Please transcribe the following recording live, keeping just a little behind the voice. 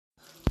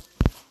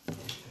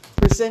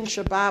present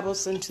your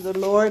Bibles unto the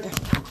Lord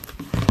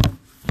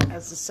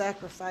as a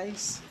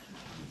sacrifice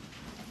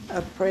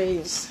of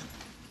praise.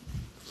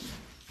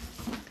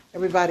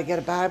 Everybody get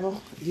a Bible?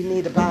 You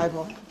need a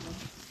Bible.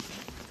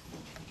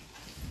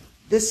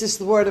 This is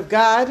the Word of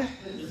God.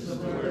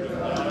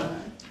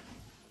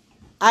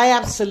 I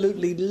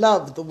absolutely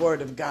love the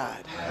Word of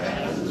God.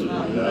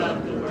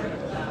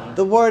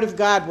 The Word of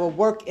God will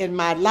work in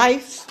my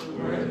life,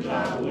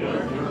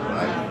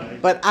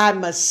 but I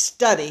must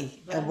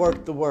study and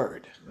work the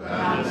Word.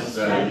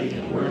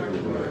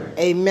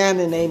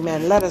 Amen and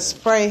amen. Let us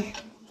pray.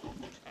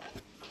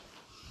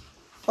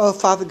 Oh,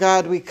 Father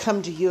God, we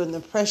come to you in the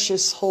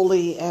precious,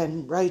 holy,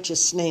 and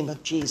righteous name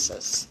of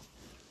Jesus.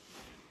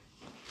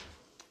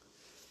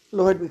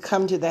 Lord, we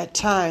come to that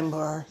time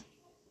where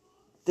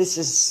this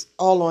is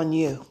all on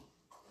you.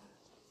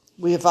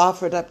 We have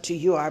offered up to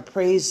you our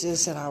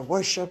praises and our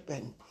worship,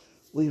 and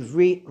we've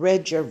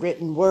read your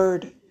written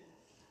word.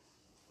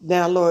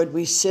 Now, Lord,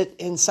 we sit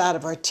inside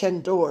of our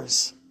 10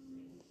 doors,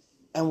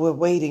 and we're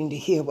waiting to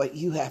hear what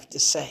you have to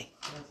say.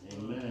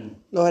 Amen.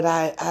 Lord,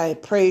 I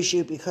praise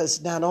you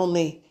because not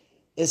only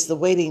is the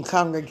waiting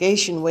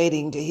congregation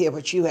waiting to hear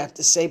what you have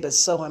to say, but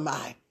so am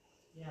I.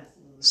 Yes.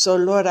 So,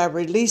 Lord, I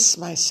release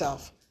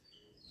myself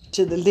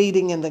to the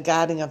leading and the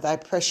guiding of thy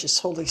precious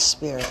Holy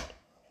Spirit,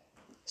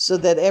 so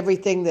that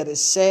everything that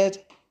is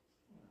said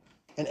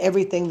and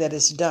everything that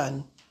is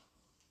done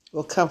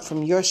will come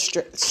from your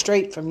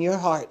straight from your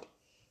heart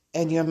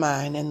and your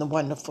mind, in the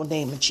wonderful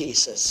name of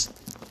Jesus.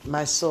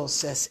 My soul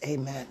says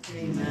amen.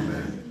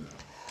 Amen.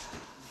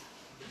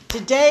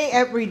 Today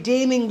at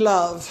Redeeming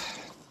Love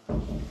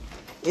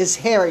is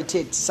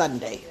Heritage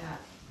Sunday.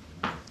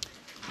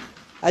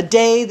 A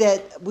day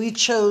that we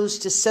chose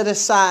to set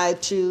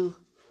aside to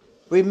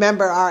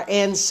remember our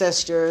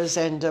ancestors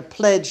and to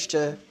pledge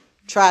to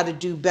try to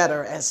do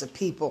better as a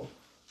people.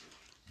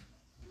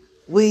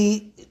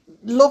 We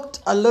looked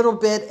a little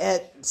bit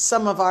at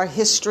some of our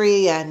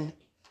history, and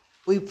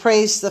we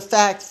praised the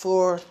fact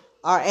for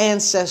our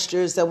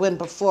ancestors that went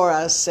before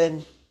us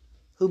and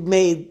who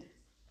made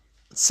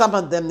some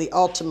of them the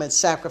ultimate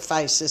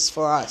sacrifices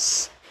for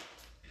us.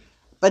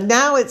 But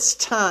now it's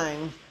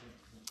time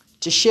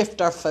to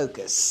shift our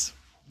focus.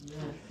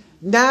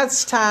 Now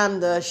it's time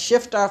to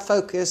shift our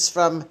focus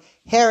from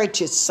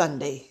Heritage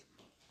Sunday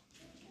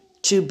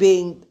to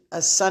being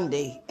a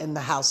Sunday in the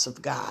house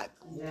of God.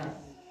 Yeah.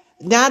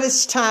 Now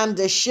it's time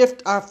to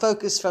shift our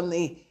focus from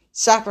the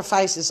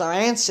sacrifices our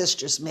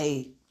ancestors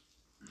made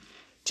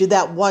to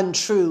that one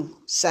true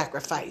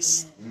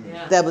sacrifice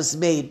that was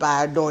made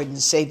by our Lord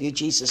and Savior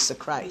Jesus the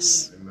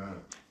Christ. Amen.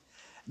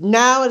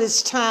 Now it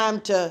is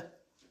time to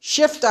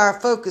shift our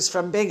focus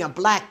from being a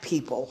black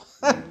people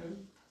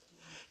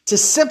to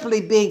simply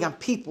being a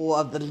people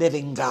of the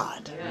living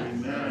God.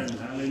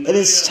 Amen. It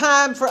is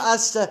time for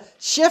us to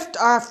shift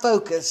our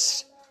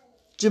focus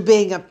to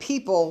being a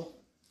people,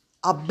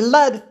 a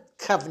blood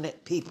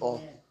covenant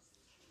people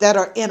that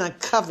are in a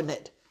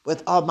covenant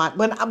with Almighty.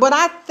 When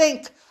I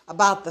think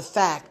about the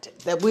fact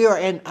that we are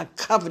in a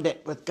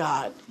covenant with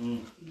God,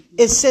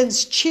 it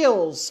sends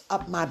chills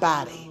up my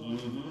body,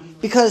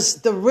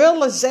 because the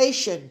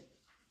realization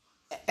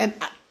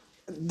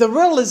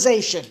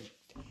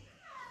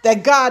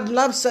that God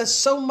loves us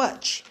so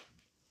much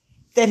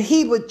that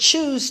he would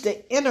choose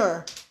to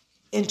enter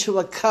into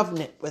a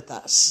covenant with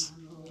us.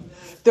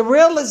 The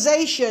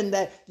realization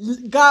that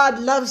God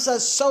loves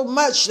us so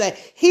much that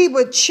he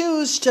would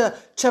choose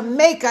to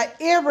make an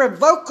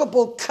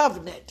irrevocable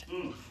covenant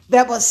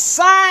that was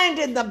signed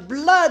in the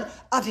blood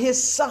of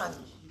his son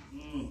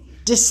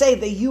to say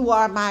that you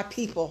are my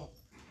people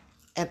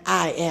and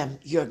I am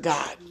your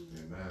God.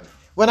 Amen.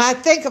 When I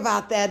think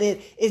about that,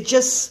 it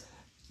just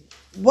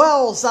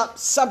wells up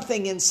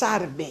something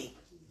inside of me,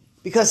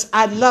 because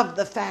I love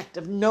the fact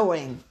of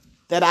knowing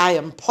that I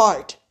am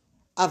part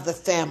of the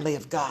family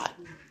of God.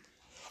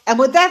 And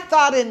with that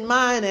thought in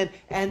mind,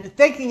 and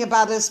thinking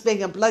about us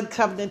being a blood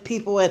covenant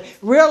people and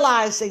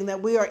realizing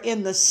that we are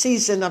in the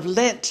season of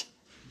Lent,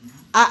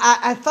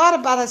 I thought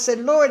about it. I said,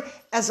 Lord,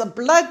 as a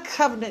blood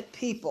covenant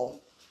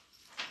people,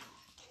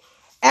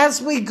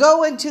 as we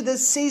go into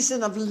this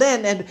season of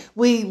Lent and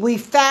we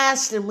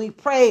fast and we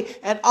pray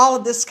and all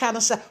of this kind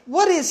of stuff,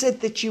 what is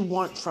it that you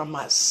want from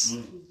us?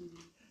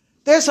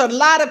 There's a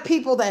lot of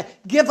people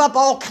that give up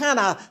all kind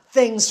of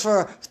things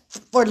for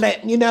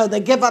Lent. You know,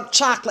 they give up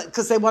chocolate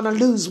because they want to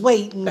lose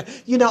weight and,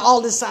 all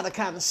this other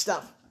kind of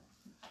stuff.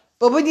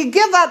 But when you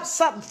give up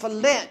something for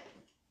Lent,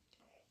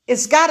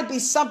 it's got to be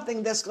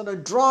something that's going to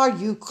draw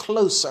you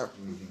closer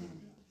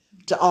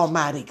to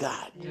Almighty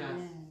God. Yeah.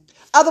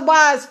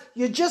 Otherwise,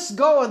 you're just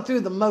going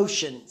through the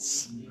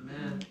motions.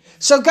 Amen.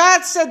 So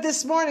God said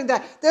this morning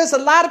that there's a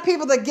lot of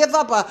people that give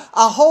up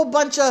a whole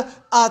bunch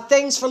of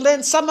things for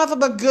Lent. Some of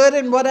them are good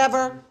and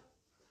whatever.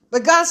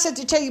 But God said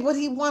to tell you what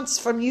he wants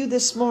from you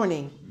this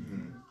morning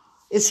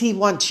is he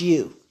wants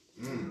you.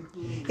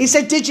 He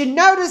said, did you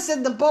notice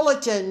in the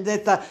bulletin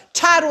that the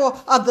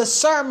title of the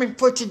sermon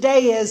for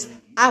today is,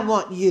 I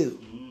want you?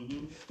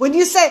 When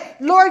you say,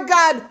 Lord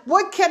God,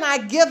 what can I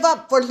give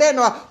up for Lynn,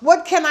 or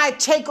what can I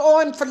take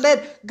on for Lynn?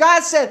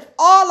 God said,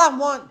 all I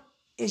want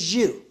is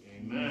you.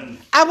 Amen.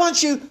 I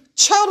want you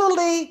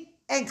totally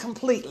and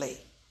completely.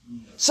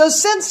 So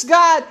since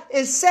God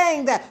is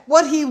saying that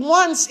what he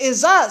wants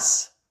is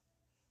us,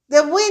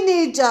 then we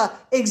need to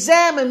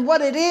examine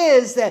what it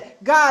is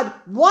that God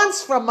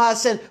wants from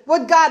us and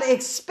what God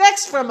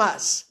expects from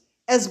us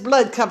as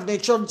blood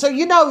covenant children. So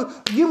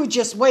you were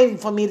just waiting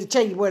for me to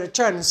tell you where to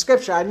turn in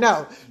scripture, I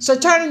know. So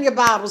turn in your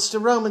Bibles to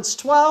Romans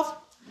 12.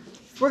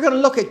 We're going to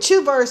look at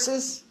two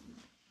verses.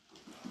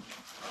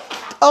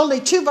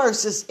 Only two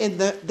verses in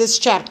this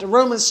chapter.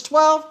 Romans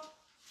 12,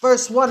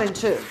 verse 1 and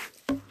 2.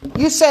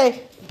 You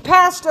say,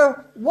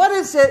 Pastor, what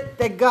is it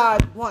that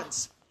God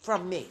wants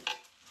from me?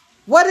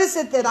 What is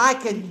it that I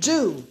can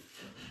do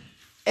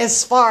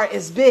as far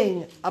as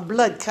being a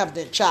blood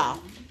covenant child?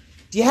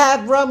 Do you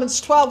have Romans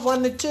 12,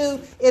 1 to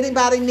 2?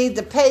 Anybody need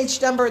the page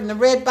number in the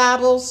red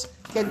Bibles?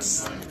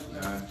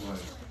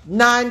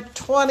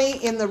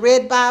 920 in the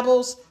red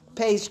Bibles,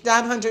 page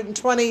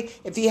 920.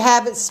 If you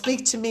have it,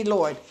 speak to me,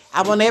 Lord.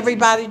 I want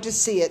everybody to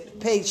see it.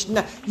 Page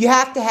 9. You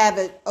have to have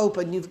it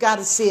open. You've got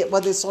to see it,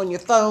 whether it's on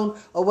your phone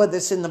or whether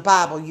it's in the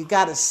Bible. You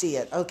got to see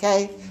it,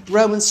 okay?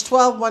 Romans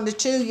 12, 1 to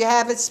 2. You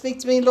have it? Speak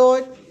to me,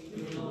 Lord.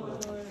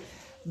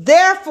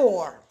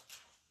 Therefore,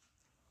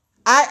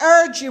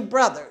 I urge you,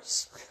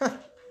 brothers,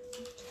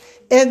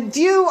 in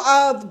view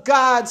of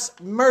God's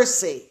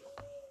mercy,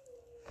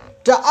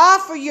 to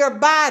offer your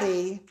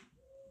body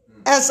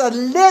as a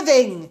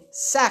living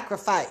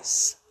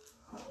sacrifice,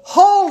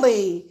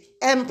 holy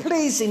and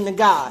pleasing to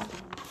God.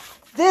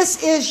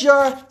 This is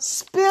your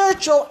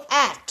spiritual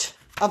act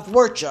of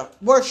worship.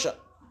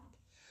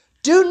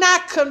 Do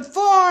not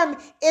conform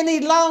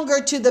any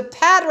longer to the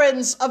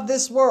patterns of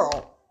this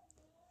world,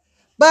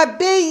 but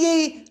be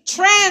ye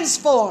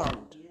transformed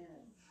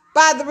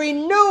by the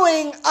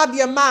renewing of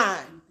your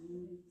mind.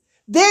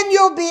 Then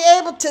you'll be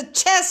able to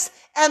test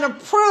and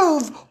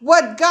approve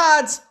what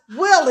God's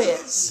will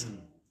is,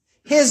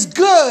 his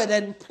good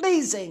and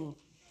pleasing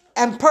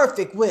and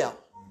perfect will.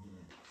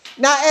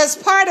 Now, as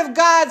part of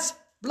God's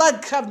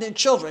blood covenant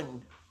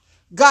children,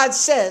 God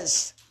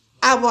says,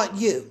 I want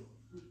you.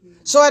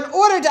 So in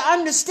order to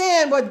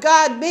understand what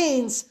God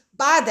means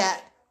by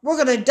that,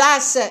 we're going to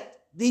dissect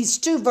these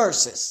two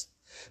verses.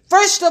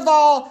 First of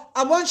all,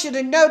 I want you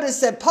to notice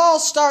that Paul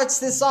starts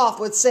this off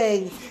with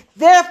saying,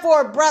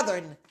 therefore,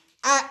 brethren,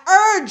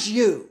 I urge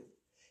you.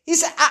 He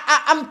said,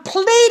 I'm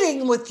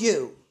pleading with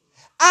you.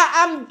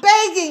 I'm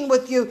begging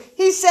with you.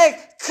 He said,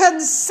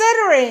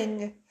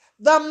 considering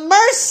the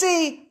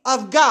mercy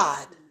of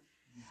God,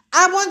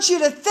 I want you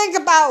to think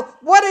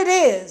about what it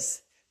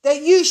is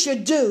that you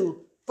should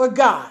do for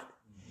God.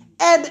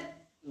 And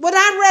when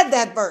I read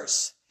that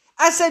verse,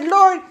 I said,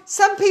 Lord,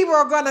 some people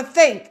are going to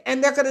think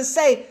and they're going to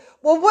say,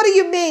 well, what do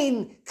you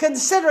mean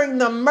considering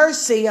the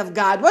mercy of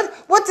God?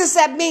 What does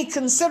that mean,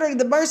 considering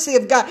the mercy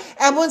of God?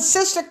 And when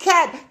Sister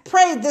Kat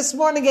prayed this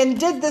morning and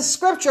did this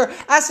scripture,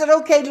 I said,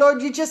 okay,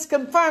 Lord, you just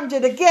confirmed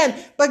it again.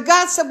 But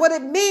God said what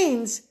it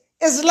means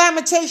is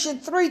Lamentation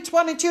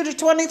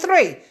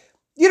 3:22-23.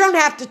 You don't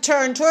have to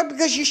turn to it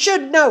because you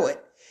should know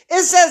it.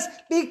 It says,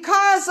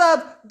 because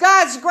of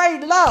God's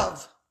great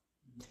love,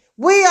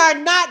 we are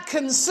not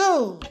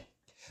consumed,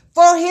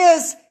 for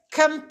his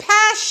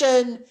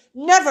compassion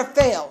never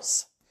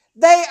fails.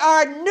 They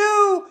are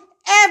new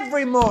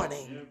every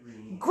morning.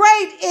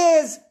 Great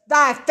is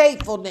thy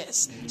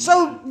faithfulness.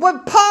 So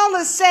what Paul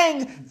is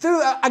saying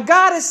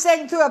God is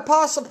saying through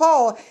Apostle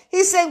Paul,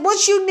 he's saying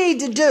what you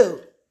need to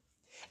do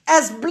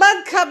as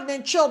blood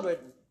covenant children,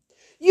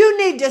 you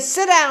need to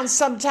sit down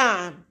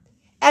sometime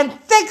and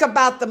think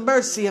about the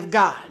mercy of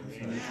God.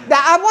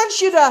 Now, I want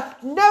you to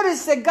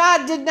notice that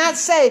God did not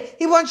say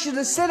he wants you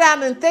to sit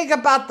down and think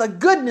about the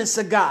goodness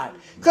of God,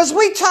 because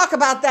we talk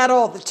about that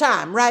all the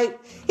time, right?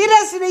 He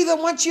doesn't even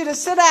want you to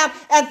sit down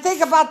and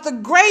think about the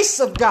grace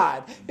of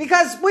God,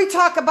 because we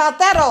talk about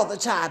that all the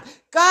time.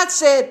 God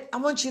said, I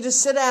want you to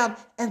sit down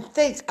and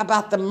think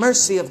about the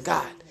mercy of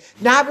God.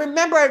 Now, I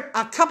remember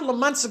a couple of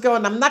months ago,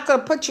 and I'm not going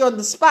to put you on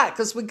the spot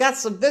because we got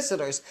some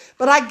visitors,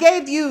 but I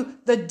gave you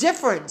the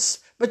difference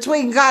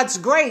between God's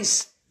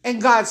grace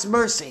and God's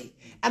mercy.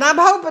 And I'm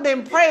hoping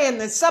and praying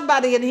that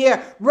somebody in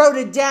here wrote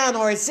it down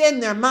or it's in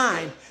their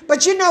mind.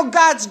 But you know,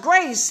 God's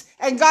grace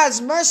and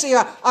God's mercy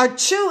are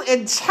two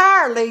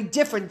entirely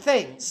different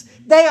things.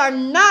 They are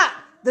not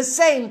the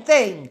same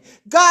thing.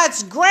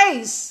 God's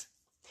grace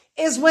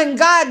is when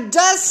God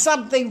does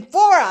something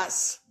for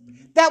us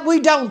that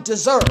we don't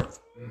deserve.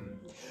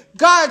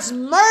 God's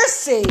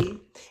mercy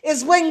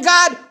is when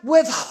God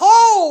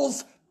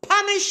withholds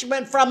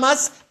punishment from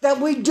us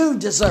that we do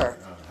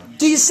deserve.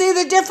 Do you see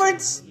the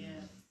difference?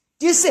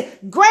 Do you see?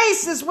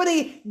 Grace is when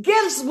he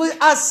gives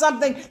us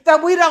something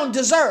that we don't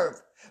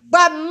deserve.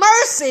 But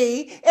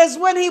mercy is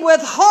when he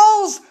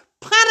withholds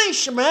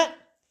punishment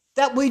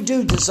that we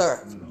do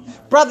deserve.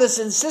 Brothers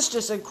and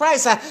sisters in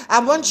Christ, I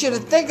want you to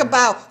think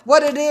about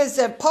what it is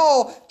that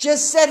Paul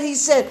just said. He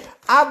said,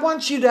 I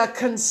want you to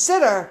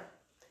consider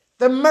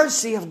the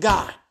mercy of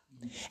God.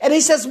 And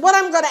he says, what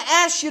I'm going to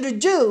ask you to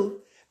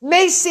do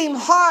may seem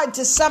hard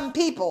to some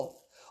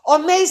people, or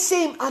may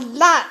seem a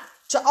lot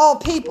to all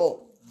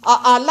people,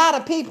 a lot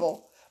of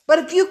people. But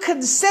if you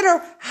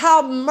consider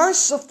how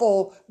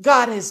merciful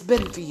God has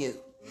been for you,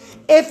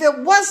 if it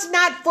was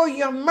not for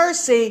your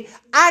mercy,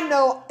 I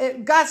know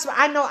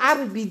I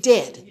would be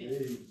dead.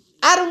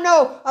 I don't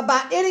know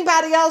about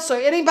anybody else or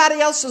anybody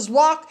else's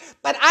walk,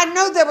 but I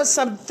know there were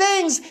some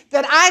things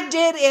that I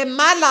did in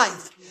my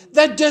life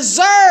that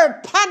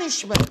deserved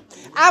punishment.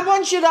 I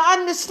want you to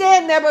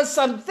understand there were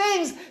some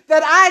things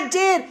that I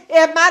did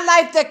in my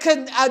life that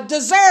could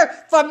deserve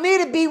for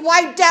me to be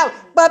wiped out,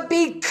 but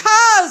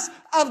because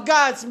of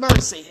God's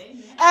mercy.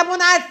 And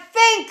when I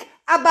think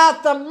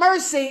about the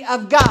mercy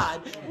of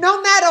God,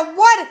 no matter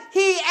what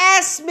he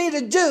asks me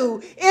to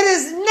do, it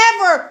is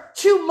never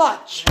too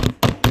much.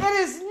 It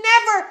is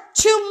never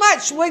too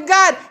much when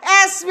God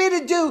asks me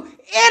to do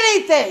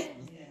anything,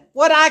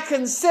 what I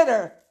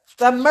consider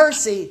the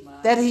mercy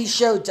that he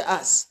showed to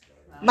us.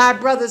 My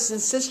brothers and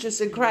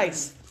sisters in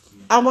Christ,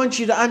 I want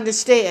you to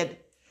understand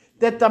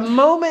that the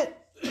moment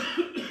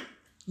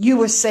you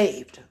were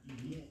saved,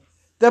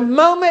 the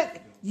moment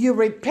you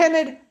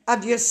repented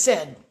of your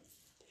sin,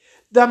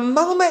 the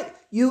moment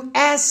you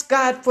asked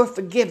God for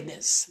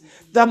forgiveness,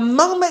 the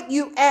moment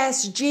you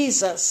asked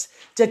Jesus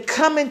to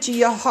come into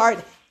your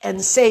heart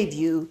and save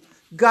you,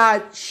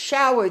 God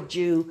showered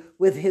you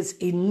with his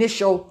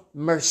initial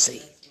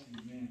mercy.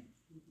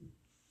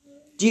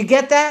 Do you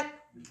get that?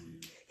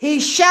 He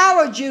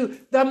showered you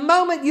the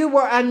moment you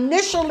were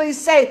initially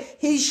saved.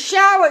 He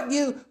showered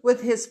you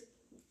with his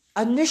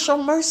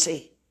initial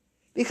mercy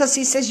because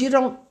he says you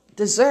don't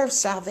deserve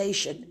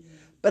salvation,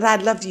 but I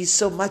love you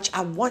so much.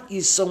 I want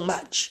you so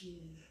much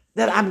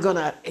that I'm going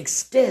to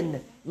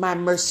extend my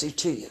mercy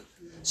to you.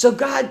 So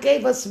God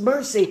gave us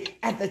mercy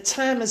at the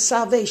time of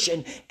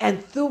salvation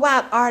and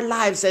throughout our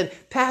lives. And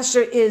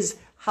Pastor is,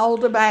 how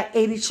old am I?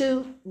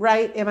 82,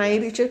 right? Am I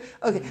 82?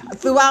 Okay.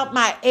 Throughout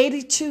my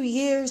 82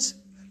 years,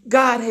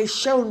 God has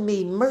shown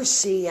me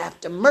mercy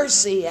after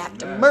mercy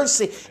after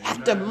mercy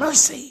after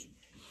mercy.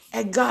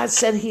 And God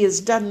said he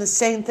has done the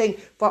same thing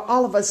for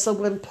all of us. So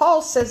when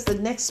Paul says the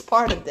next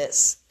part of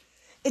this,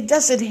 it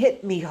doesn't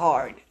hit me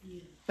hard.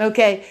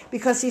 Okay?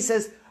 Because he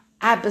says,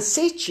 I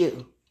beseech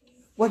you.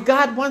 What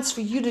God wants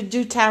for you to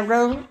do,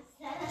 Tyrone,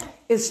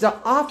 is to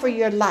offer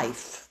your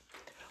life,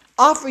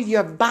 offer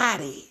your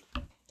body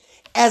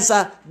as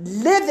a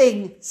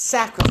living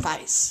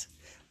sacrifice.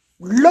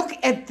 Look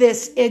at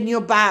this in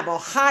your Bible.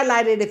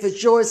 Highlight it if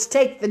it's yours.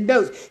 Take the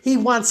notes. He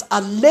wants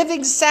a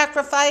living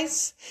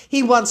sacrifice.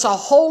 He wants a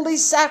holy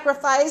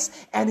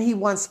sacrifice. And he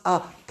wants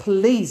a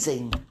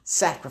pleasing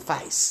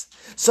sacrifice.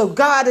 So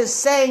God is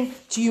saying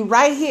to you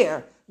right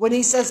here, when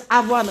he says, I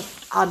want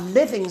a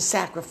living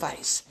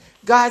sacrifice,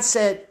 God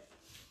said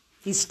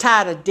he's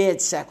tired of dead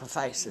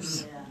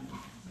sacrifices.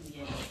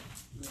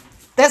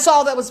 That's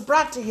all that was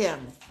brought to him.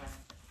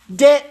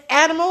 Dead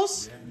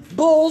animals,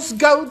 bulls,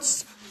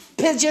 goats,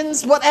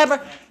 pigeons,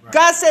 whatever.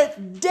 God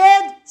said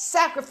dead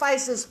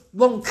sacrifices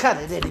won't cut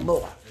it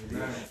anymore.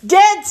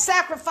 Dead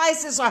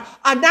sacrifices are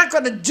not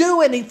going to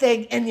do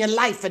anything in your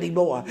life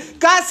anymore.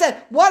 God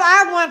said, what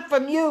I want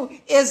from you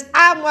is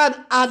I want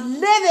a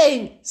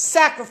living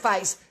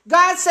sacrifice.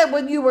 God said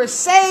when you were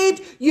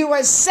saved, you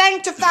were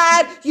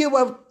sanctified, you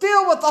were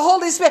filled with the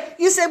Holy Spirit.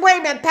 You said, wait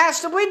a minute,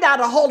 Pastor, we're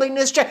not a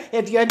holiness church.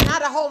 If you're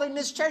not a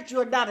holiness church,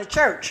 you're not a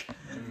church.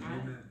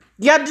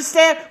 You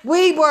understand?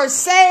 We were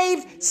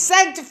saved,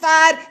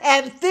 sanctified,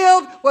 and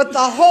filled with the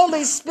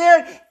Holy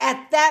Spirit.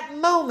 At that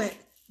moment,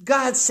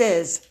 God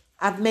says,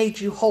 I've made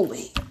you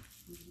holy.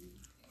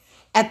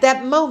 At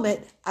that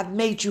moment, I've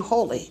made you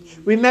holy.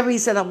 Remember, he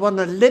said, I want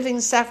a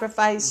living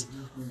sacrifice,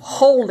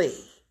 holy,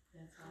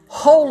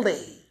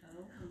 holy,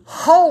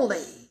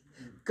 holy.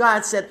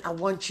 God said, I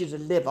want you to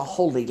live a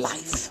holy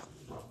life.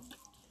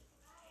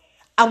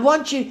 I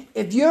want you,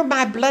 if you're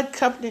my blood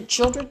covenant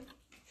children,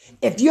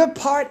 if you're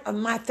part of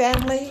my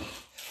family,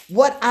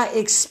 what I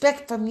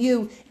expect from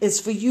you is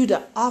for you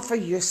to offer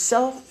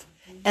yourself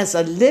as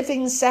a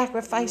living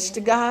sacrifice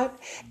to God.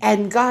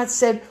 And God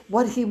said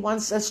what he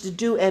wants us to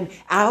do. And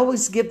I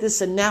always give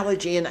this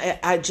analogy and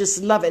I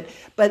just love it.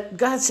 But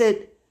God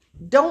said,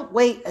 don't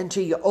wait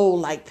until you're old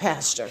like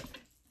Pastor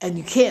and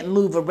you can't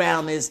move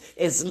around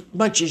as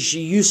much as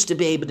you used to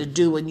be able to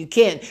do, and you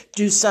can't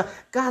do so.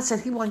 God said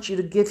he wants you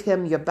to give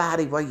him your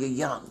body while you're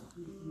young.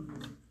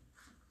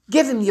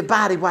 Give him your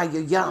body while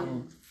you're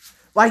young,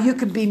 while you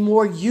can be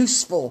more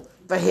useful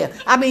for him.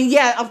 I mean,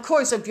 yeah, of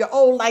course, if you're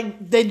old,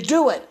 then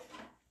do it.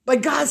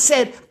 But God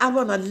said, I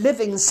want a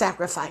living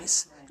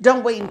sacrifice.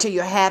 Don't wait until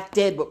you're half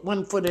dead with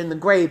one foot in the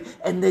grave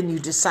and then you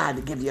decide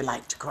to give your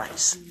life to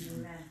Christ.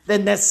 Amen.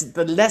 Then that's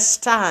the less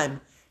time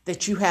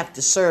that you have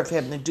to serve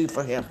him and do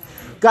for him.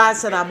 God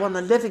said, I want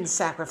a living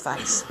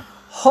sacrifice,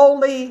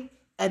 holy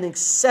and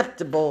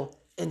acceptable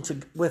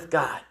with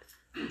God.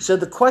 So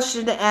the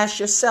question to ask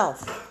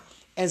yourself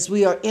as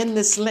we are in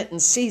this Lenten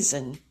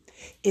season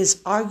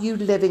is, are you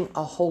living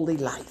a holy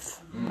life?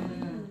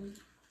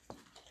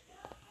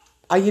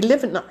 Are you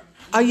living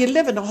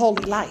a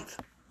holy life?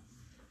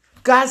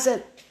 God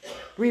said,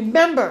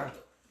 remember,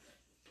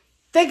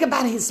 think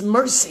about his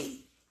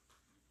mercy.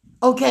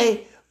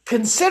 Okay,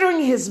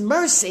 considering his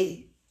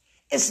mercy,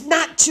 it's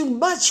not too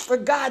much for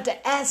God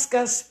to ask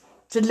us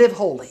to live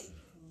holy.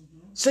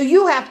 So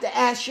you have to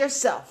ask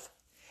yourself,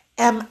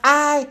 am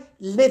I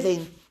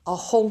living a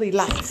holy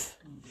life?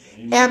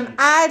 Amen. Am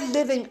I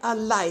living a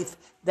life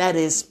that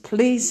is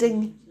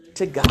pleasing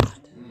to God?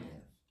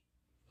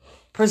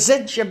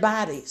 Present your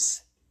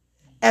bodies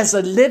as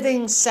a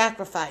living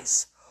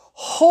sacrifice,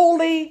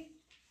 holy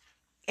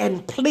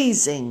and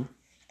pleasing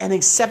and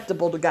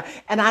acceptable to God.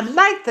 And I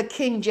like the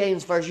King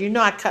James Version. You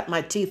know I cut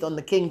my teeth on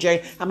the King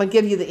James. I'm going to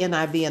give you the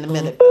NIV in a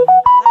minute. But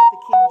I like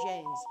the King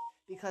James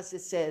because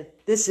it said,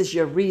 this is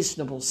your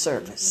reasonable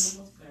service.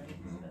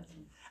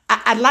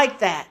 I like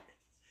that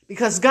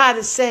because God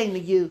is saying to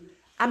you,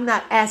 I'm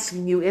not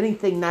asking you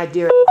anything,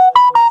 Nigeria.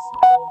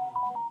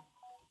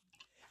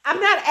 I'm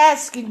not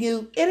asking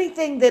you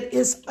anything that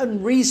is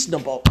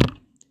unreasonable.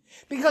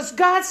 Because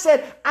God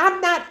said,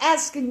 I'm not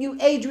asking you,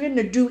 Adrian,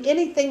 to do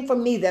anything for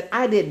me that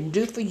I didn't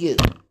do for you.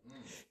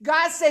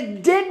 God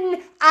said,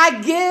 didn't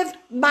I give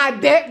my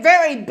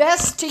very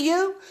best to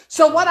you?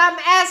 So what I'm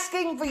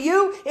asking for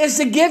you is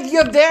to give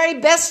your very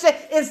best.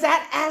 Is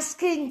that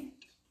asking?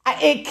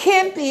 It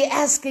can't be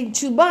asking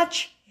too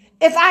much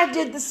if I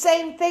did the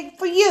same thing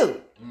for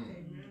you.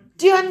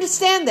 Do you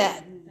understand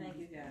that?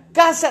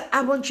 God said,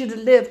 I want you to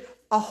live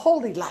a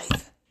holy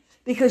life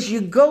because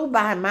you go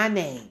by my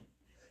name.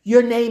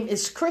 Your name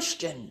is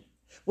Christian,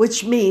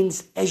 which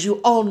means, as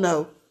you all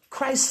know,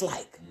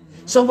 Christ-like.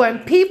 So when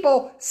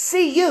people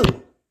see you,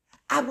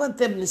 I want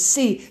them to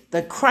see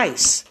the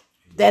Christ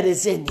that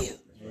is in you.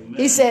 Amen.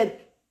 He said,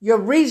 your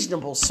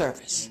reasonable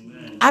service.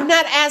 Amen.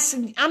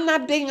 I'm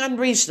not being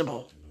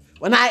unreasonable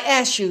when I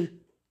ask you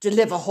to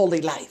live a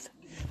holy life.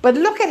 But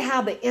look at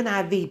how the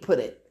NIV put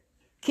it.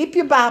 Keep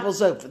your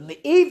Bibles open. The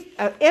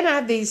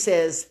NIV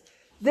says,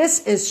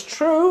 this is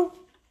true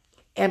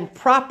and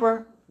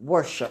proper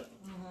worship.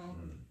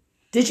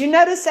 Did you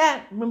notice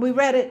that when we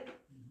read it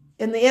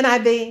in the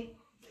NIV?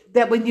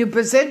 That when you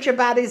present your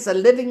body as a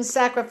living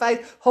sacrifice,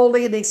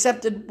 holy and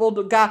acceptable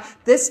to God,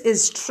 this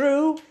is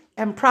true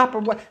and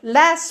proper.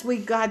 Last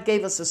week, God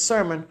gave us a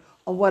sermon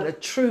on what a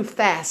true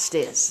fast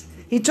is.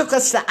 He took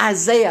us to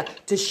Isaiah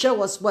to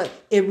show us what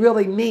it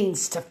really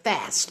means to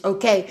fast,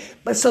 okay?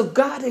 But so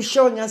God is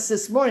showing us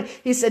this morning.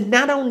 He said,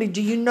 not only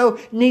do you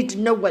need to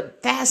know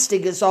what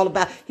fasting is all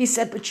about, he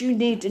said, but you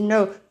need to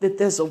know that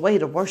there's a way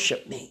to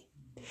worship me.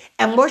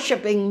 And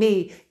worshiping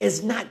me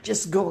is not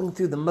just going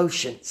through the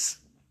motions.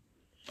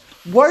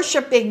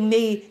 Worshiping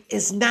me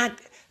is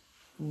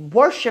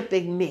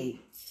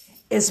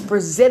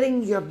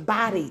presenting your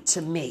body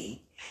to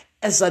me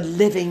as a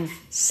living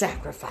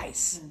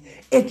sacrifice.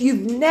 If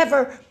you've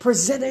never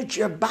presented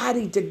your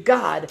body to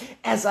God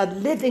as a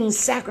living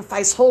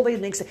sacrifice, holy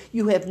and acceptable,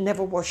 you have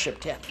never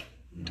worshiped him.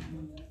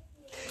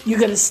 You're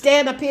going to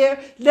stand up here,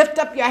 lift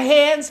up your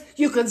hands,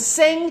 you can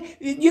sing,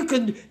 you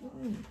can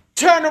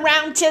turn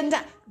around 10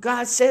 times.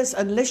 God says,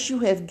 unless you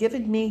have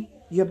given me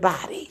your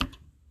body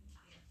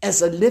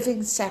as a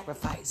living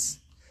sacrifice,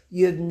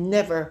 you've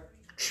never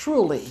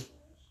truly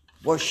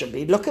worshiped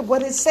me. Look at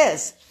what it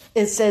says.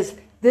 It says,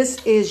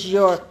 this is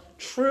your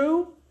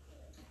true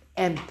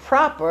and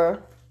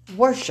proper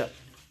worship.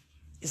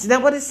 Isn't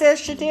that what it says,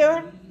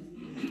 Shadira?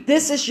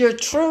 This is your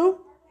true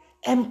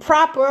and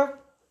proper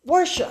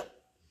worship.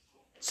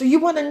 So you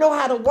want to know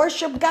how to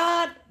worship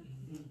God?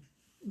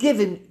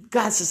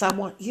 God says, I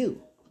want you.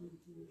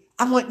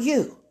 I want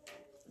you.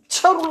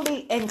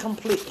 Totally and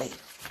completely.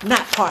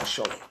 Not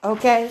partially,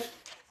 okay?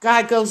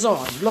 God goes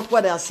on. Look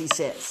what else he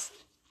says.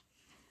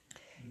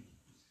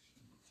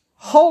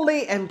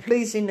 Holy and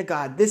pleasing to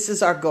God. This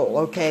is our goal,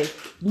 okay?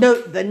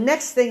 Note the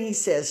next thing he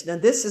says. Now,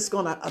 this is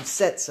going to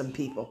upset some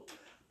people,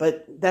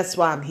 but that's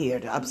why I'm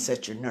here, to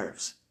upset your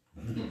nerves.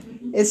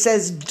 It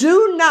says,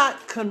 do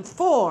not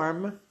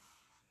conform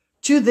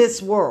to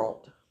this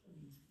world.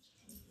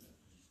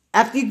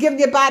 After you give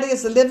your body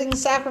as a living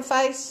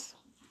sacrifice,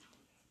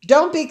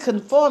 don't be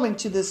conforming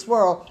to this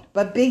world,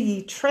 but be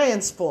ye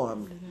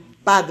transformed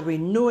by the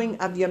renewing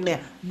of your mind.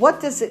 What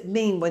does it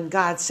mean when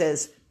God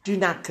says, do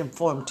not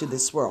conform to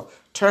this world?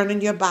 Turn in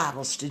your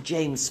Bibles to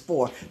James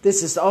 4.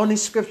 This is the only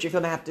scripture you're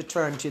going to have to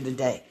turn to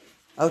today.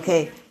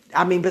 Okay?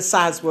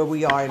 Besides where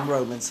we are in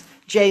Romans.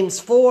 James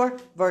 4,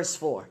 verse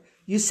 4.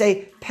 You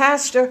say,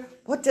 Pastor,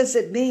 what does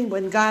it mean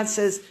when God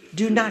says,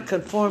 do not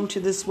conform to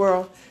this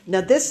world?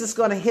 Now, this is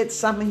going to hit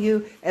some of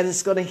you, and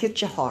it's going to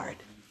hit you hard.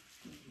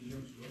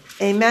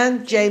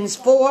 Amen. James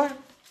 4,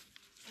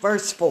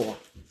 verse 4.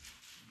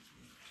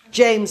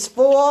 James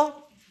 4,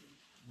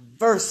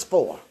 verse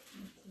 4.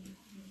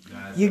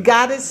 You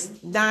got it?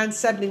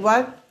 970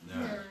 what?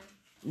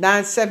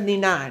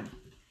 979.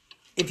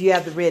 If you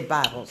have the red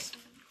Bibles.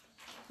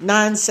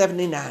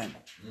 979.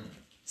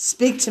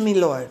 Speak to me,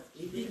 Lord.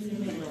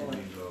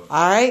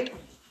 All right.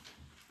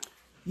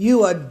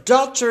 You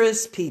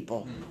adulterous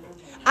people.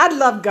 I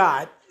love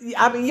God.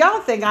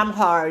 Y'all think I'm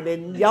hard,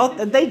 and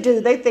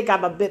they think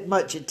I'm a bit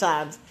much at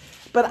times.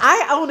 But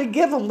I only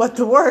give them what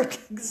the word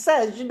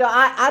says. You know,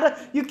 I don't,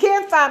 you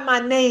can't find my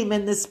name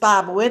in this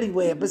Bible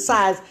anywhere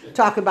besides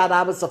talking about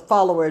I was a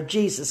follower of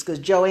Jesus, because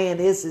Joanne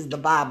is the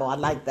Bible. I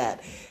like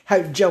that.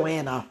 Her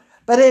Joanna.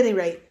 But at any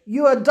rate,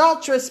 you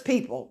adulterous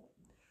people,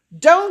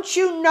 don't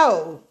you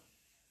know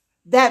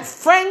that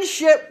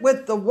friendship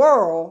with the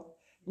world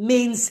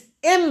means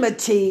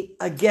enmity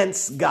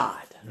against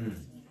God?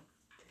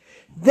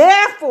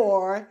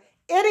 Therefore,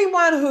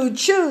 anyone who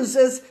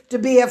chooses to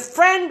be a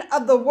friend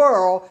of the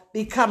world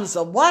becomes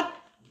a what?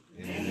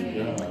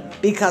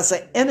 Because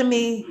an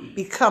enemy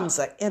becomes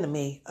an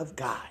enemy of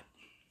God.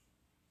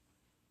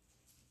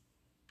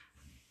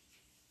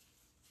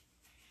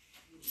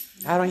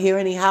 I don't hear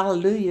any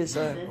hallelujahs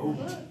or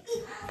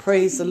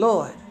praise the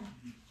Lord.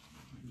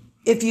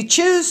 If you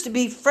choose to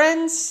be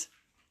friends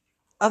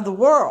of the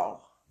world,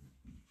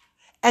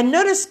 and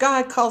notice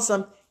God calls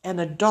them an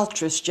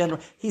adulterous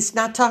generation. He's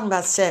not talking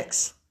about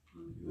sex.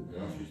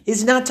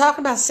 He's not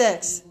talking about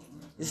sex.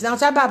 He's not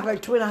talking about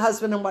between a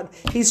husband and what.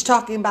 He's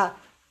talking about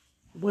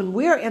when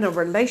we're in a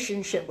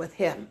relationship with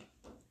him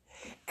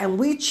and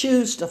we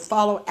choose to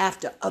follow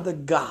after other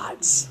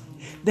gods,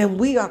 then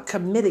we are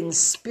committing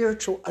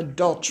spiritual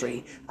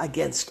adultery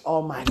against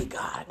Almighty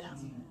God.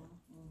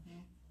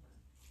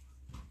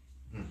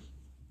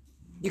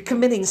 You're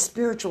committing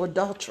spiritual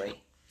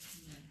adultery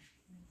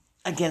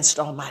against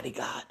Almighty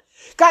God.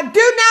 God,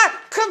 do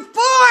not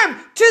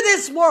conform to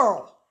this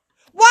world.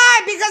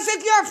 Why? Because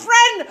if you're a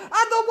friend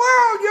of the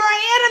world, you're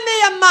an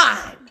enemy of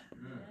mine.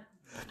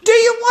 Do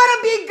you want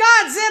to be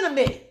God's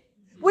enemy?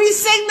 We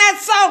sing that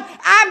song,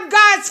 I'm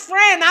God's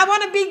friend. I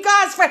want to be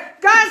God's friend.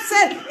 God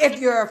said,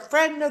 if you're a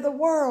friend of the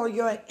world,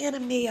 you're an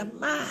enemy of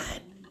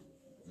mine.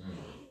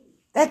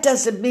 That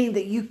doesn't mean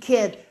that you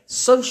can't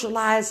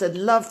socialize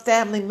and love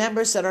family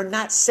members that are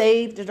not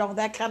saved and all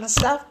that kind of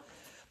stuff.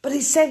 But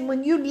he's saying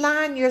when you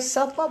line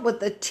yourself up with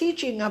the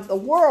teaching of the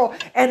world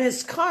and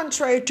it's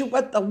contrary to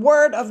what the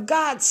word of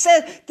God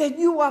said, then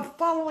you are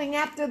following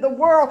after the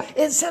world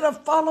instead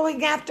of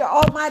following after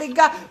Almighty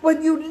God.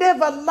 When you live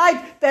a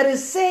life that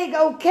is saying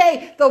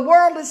okay, the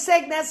world is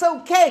saying that's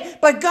okay,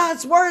 but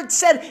God's word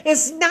said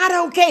it's not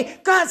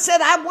okay. God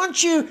said, I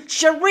want you,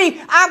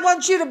 Cherie, I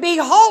want you to be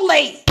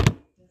holy.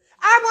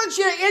 I want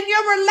you in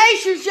your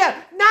relationship,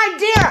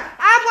 Nadir,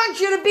 I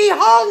want you to be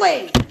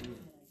holy.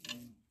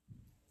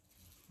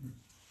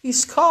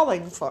 He's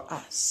calling for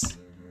us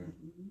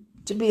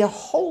to be a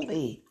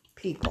holy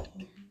people,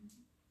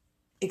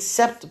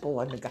 acceptable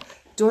unto God.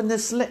 During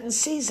this Lenten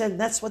season,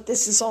 that's what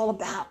this is all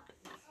about.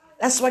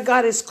 That's why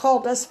God has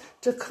called us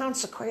to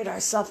consecrate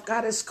ourselves.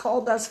 God has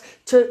called us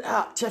to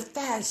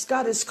fast.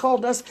 God has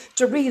called us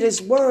to read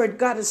his word.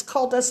 God has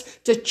called us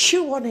to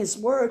chew on his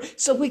word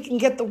so we can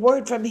get the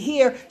word from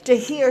here to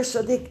here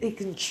so that it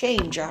can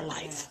change our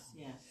life.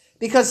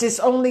 Because it's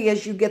only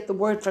as you get the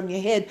word from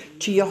your head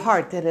to your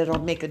heart that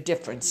it'll make a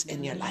difference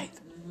in your life.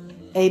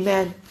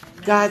 Amen.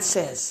 God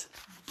says,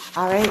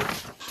 all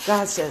right?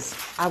 God says,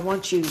 I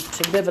want you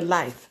to live a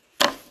life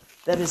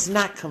that is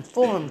not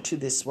conformed to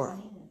this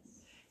world.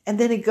 And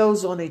then he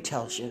goes on, he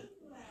tells you,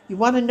 you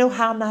want to know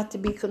how not to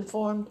be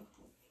conformed?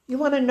 You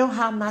want to know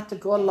how not to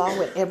go along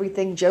with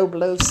everything Joe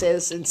Blow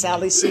says and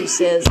Sally Sue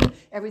says, and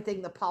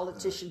everything the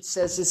politician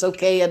says is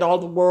okay in all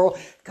the world?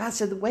 God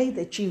said the way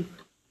that you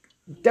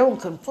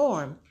don't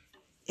conform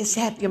is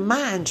have your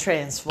mind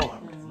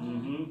transformed.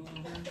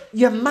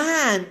 Your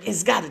mind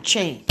has got to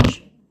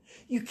change.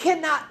 You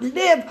cannot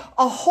live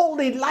a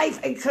holy life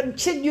and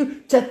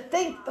continue to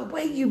think the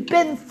way you've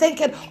been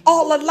thinking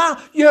all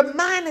along. Your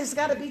mind has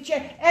got to be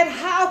changed. And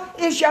how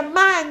is your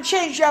mind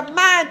changed? Your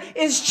mind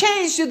is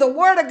changed through the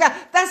word of God.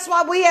 That's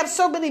why we have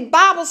so many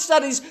Bible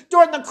studies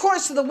during the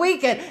course of the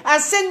weekend. I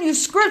send you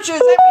scriptures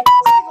every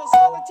single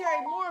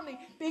solitary morning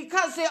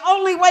because the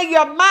only way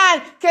your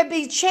mind can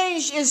be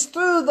changed is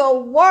through the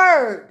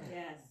word.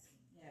 Yes.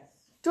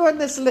 During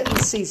this Lenten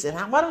season,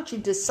 why don't you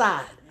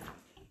decide?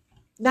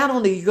 Not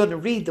only are you going to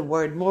read the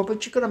word more,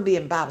 but you're going to be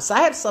in Bible. So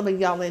I have some of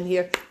y'all in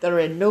here that are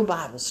in no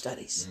Bible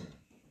studies.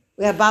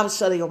 We have Bible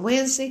study on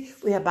Wednesday.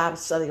 We have Bible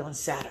study on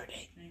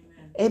Saturday.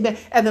 Amen.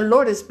 And the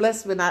Lord has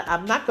blessed me. And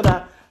I'm not going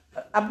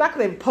to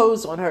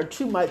impose on her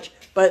too much,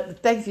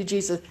 but thank you,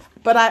 Jesus.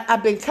 But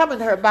I've been coming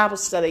to her Bible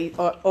study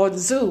on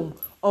Zoom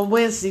on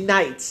Wednesday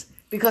nights.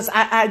 Because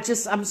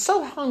I'm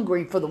so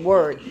hungry for the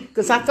word.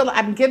 Because I feel like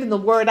I'm giving the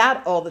word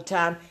out all the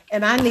time.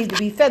 And I need to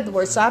be fed the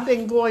word. So I've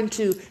been going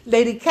to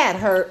Lady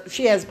Cat.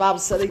 She has Bible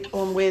study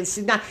on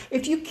Wednesday night.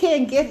 If you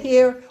can't get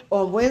here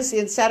on Wednesday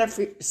and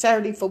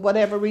Saturday for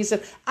whatever reason,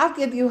 I'll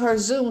give you her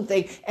Zoom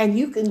thing. And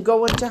you can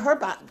go into her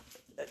Bible.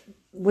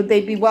 Would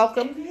they be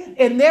welcome?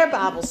 In their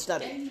Bible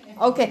study.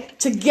 Okay.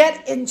 To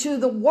get into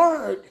the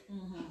word.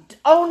 The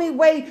only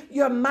way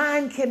your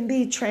mind can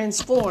be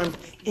transformed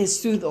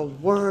is through the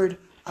word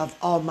of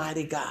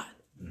Almighty God.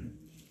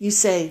 You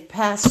say,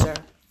 Pastor,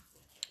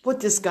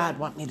 what does God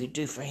want me to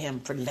do for him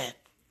for Lent?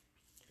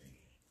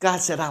 God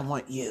said, I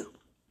want you.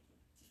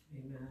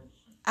 Amen.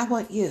 I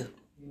want you.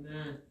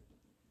 Amen.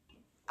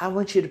 I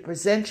want you to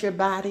present your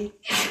body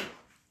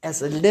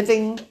as a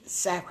living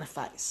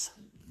sacrifice,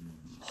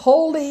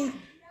 holy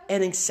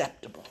and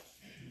acceptable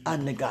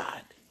unto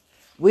God,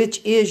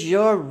 which is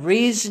your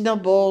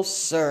reasonable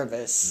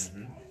service,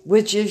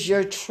 which is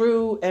your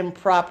true and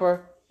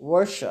proper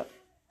worship.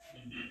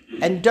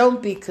 And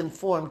don't be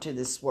conformed to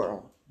this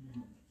world.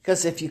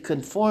 Because if you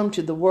conform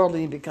to the world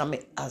and you become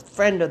a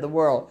friend of the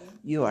world,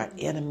 you are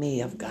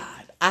enemy of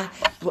God.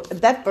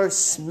 That verse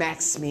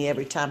smacks me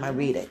every time I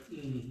read it.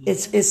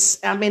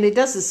 It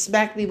doesn't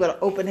smack me with an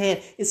open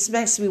hand. It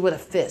smacks me with a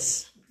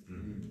fist.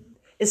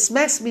 It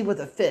smacks me with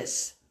a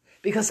fist.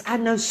 Because I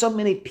know so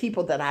many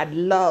people that I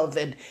love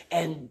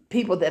and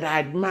people that I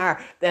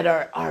admire that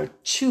are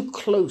too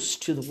close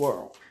to the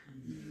world.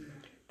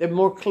 They're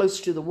more close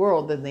to the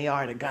world than they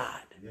are to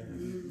God.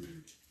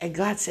 And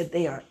God said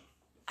they are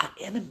our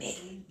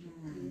enemy.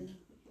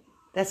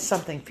 That's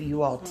something for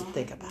you all to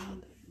think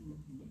about.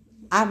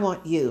 I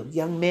want you,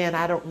 young man,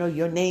 I don't know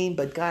your name,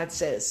 but God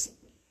says,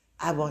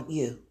 I want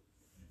you.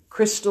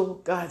 Crystal,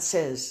 God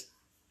says,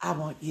 I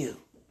want you.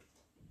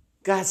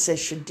 God says,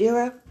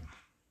 Shadira,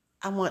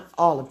 I want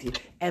all of you.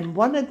 And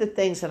one of the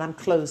things that I'm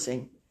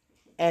closing,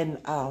 and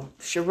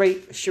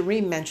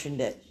Cherie mentioned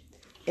it,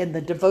 in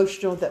the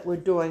devotional that we're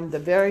doing, the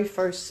very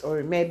first,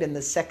 or maybe in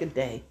the second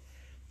day,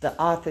 the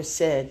author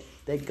said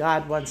that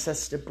God wants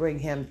us to bring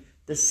him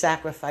the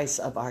sacrifice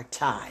of our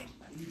time.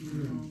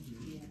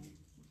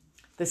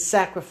 The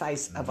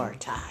sacrifice of our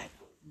time.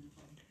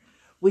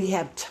 We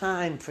have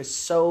time for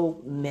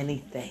so many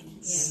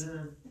things.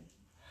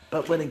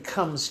 But when it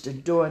comes to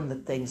doing the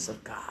things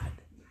of God,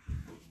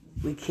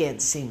 we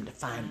can't seem to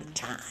find the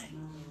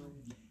time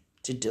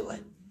to do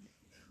it.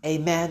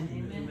 Amen?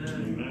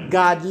 Amen.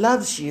 God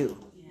loves you.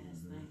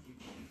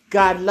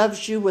 God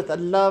loves you with a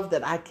love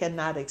that I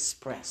cannot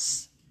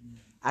express.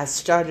 I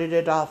started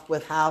it off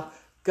with how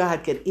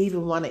God could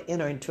even want to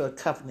enter into a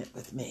covenant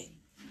with me.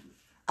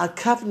 A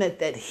covenant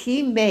that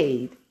he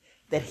made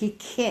that he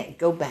can't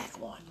go back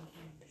on.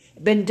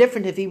 It'd been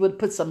different if he would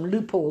put some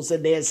loopholes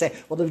in there and say,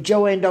 well, if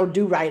Joanne don't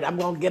do right, I'm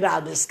going to get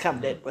out of this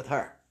covenant with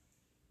her.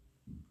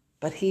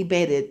 But he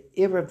made it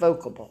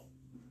irrevocable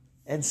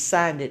and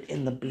signed it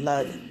in the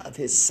blood of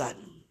his son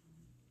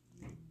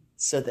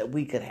so that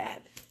we could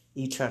have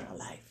eternal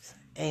life.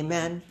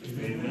 Amen.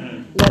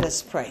 Amen. Let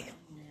us pray.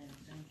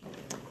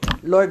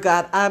 Lord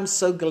God, I'm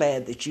so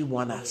glad that you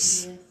want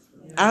us.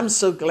 I'm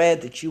so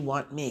glad that you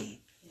want me.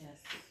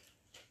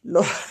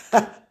 Lord,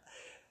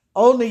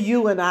 only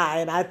you and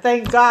I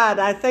thank God.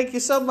 I thank you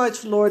so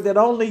much, Lord, that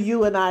only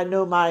you and I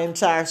know my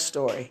entire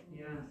story.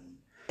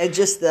 And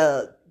just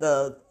the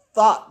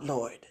thought,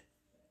 Lord,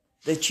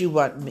 that you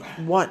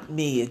want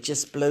me, it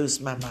just blows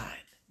my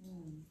mind.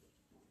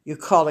 You're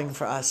calling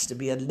for us to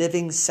be a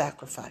living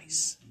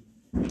sacrifice.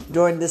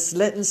 During this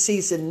Lenten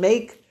season,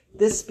 make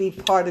this be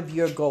part of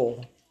your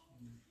goal,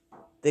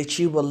 that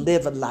you will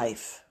live a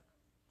life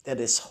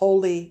that is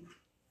holy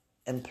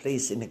and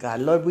pleasing to God.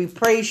 Lord, we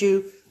praise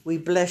you, we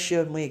bless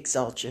you, and we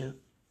exalt you.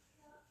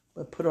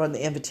 We'll put on the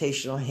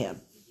invitational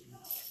hymn.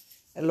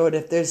 And Lord,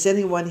 if there's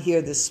anyone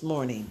here this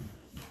morning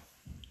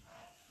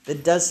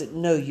that doesn't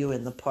know you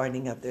in the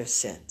pardoning of their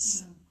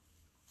sins,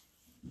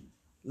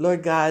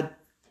 Lord God,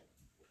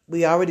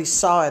 we already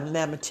saw in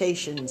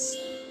Lamentations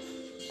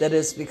that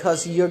it's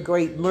because of your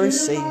great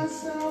mercy,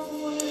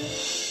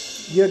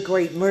 your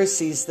great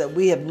mercies that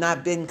we have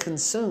not been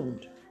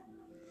consumed.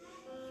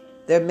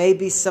 There may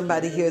be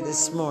somebody here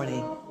this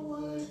morning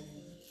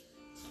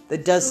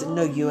that doesn't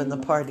know you in the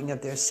pardoning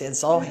of their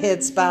sins. All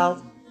heads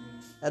bowed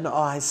and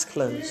all eyes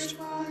closed.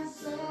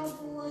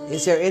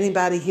 Is there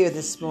anybody here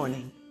this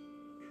morning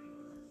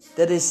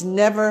that has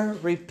never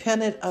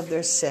repented of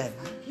their sin,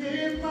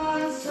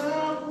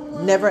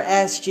 never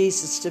asked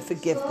Jesus to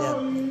forgive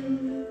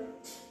them,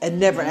 and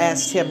never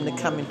asked him to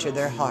come into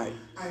their heart?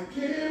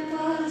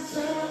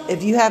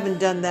 If you haven't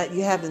done that,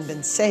 you haven't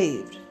been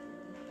saved.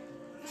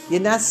 You're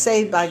not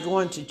saved by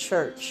going to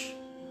church.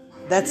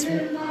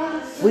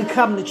 We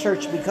come to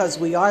church because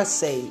we are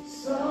saved.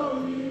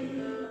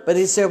 But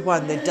is there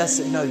one that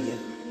doesn't know you?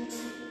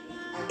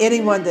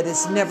 Anyone that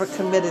has never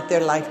committed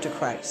their life to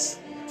Christ?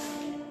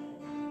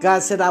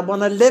 God said, I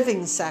want a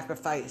living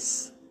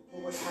sacrifice.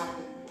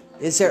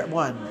 Is there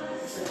one?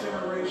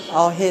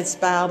 All heads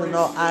bowed and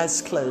all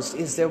eyes closed.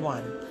 Is there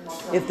one?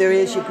 If there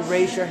is, you can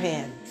raise your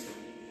hand.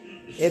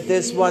 If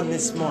there's one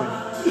this morning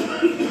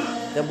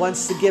that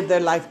wants to give their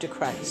life to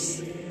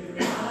Christ,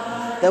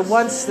 that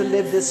wants to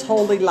live this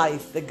holy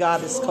life that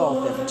God has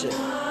called them to.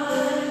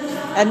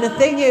 And the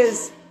thing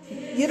is,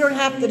 you don't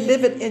have to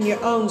live it in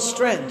your own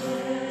strength.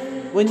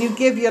 When you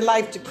give your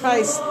life to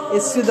Christ,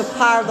 it's through the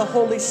power of the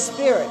Holy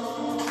Spirit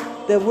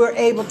that we're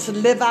able to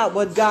live out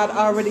what God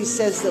already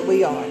says that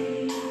we are.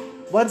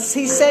 Once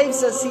he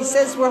saves us, he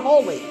says we're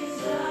holy.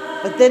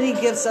 But then he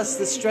gives us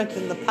the strength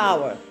and the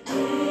power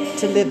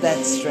to live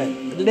that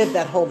strength, live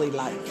that holy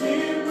life.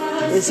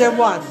 Is there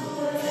one?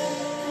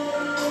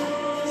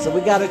 So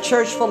we got a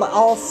church full of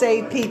all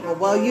saved people.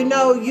 Well, you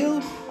know,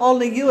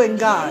 only you and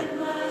God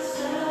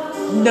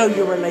know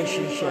your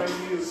relationship.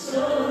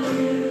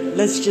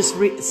 Let's just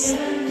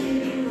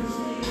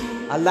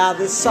allow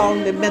this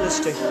song to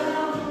minister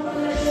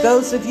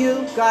Those of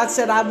you, God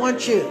said, I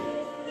want you.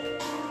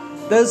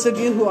 Those of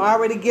you who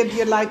already give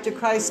your life to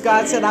Christ,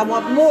 God said, I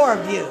want more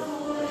of you.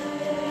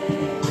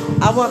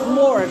 I want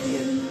more of you.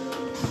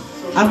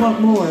 I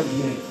want more of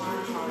you.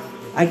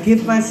 I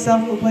give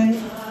myself away.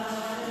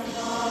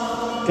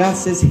 God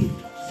says,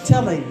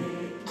 tell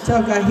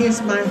God,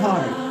 here's my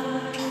heart.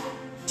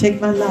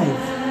 Take my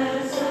life.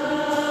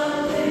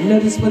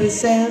 Notice what it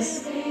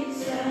says.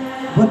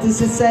 What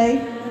does it say?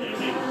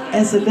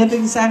 As a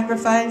living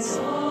sacrifice.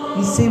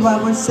 You see why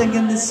we're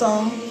singing this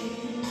song?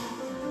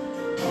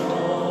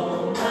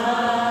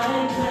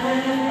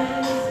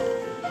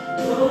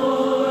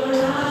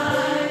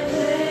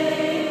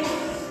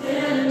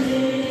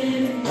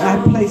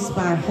 I place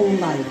my whole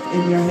life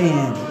in your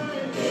hand.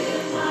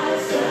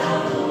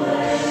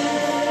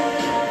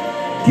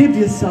 Give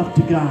yourself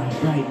to God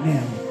right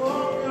now.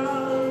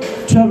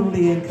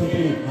 Totally and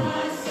completely.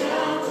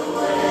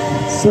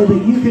 So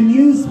that you can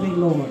use me,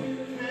 Lord.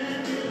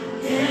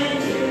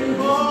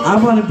 I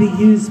want to be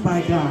used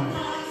by God.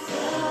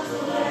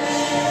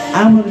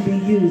 I want to be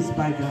used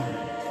by God.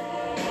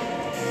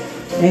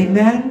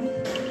 Amen.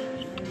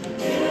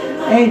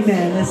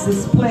 Amen. As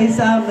this plays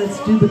out,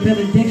 let's do the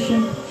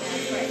benediction.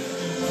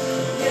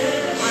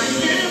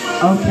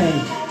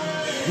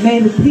 Okay.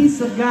 May the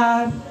peace of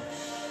God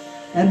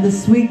and the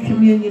sweet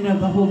communion of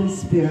the Holy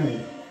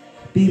Spirit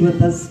be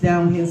with us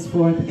now,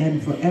 henceforth,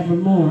 and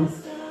forevermore,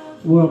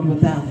 world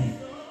without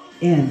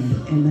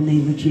end, in the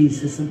name of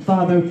Jesus. And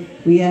Father,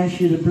 we ask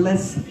you to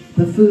bless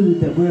the food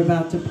that we're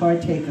about to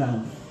partake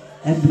of,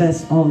 and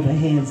bless all the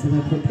hands that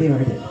have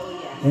prepared it.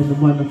 In the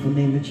wonderful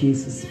name of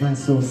Jesus, my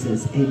soul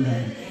says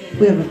amen.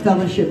 We have a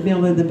fellowship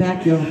meal in the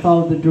back. You'll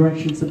follow the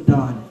directions of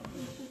Dawn.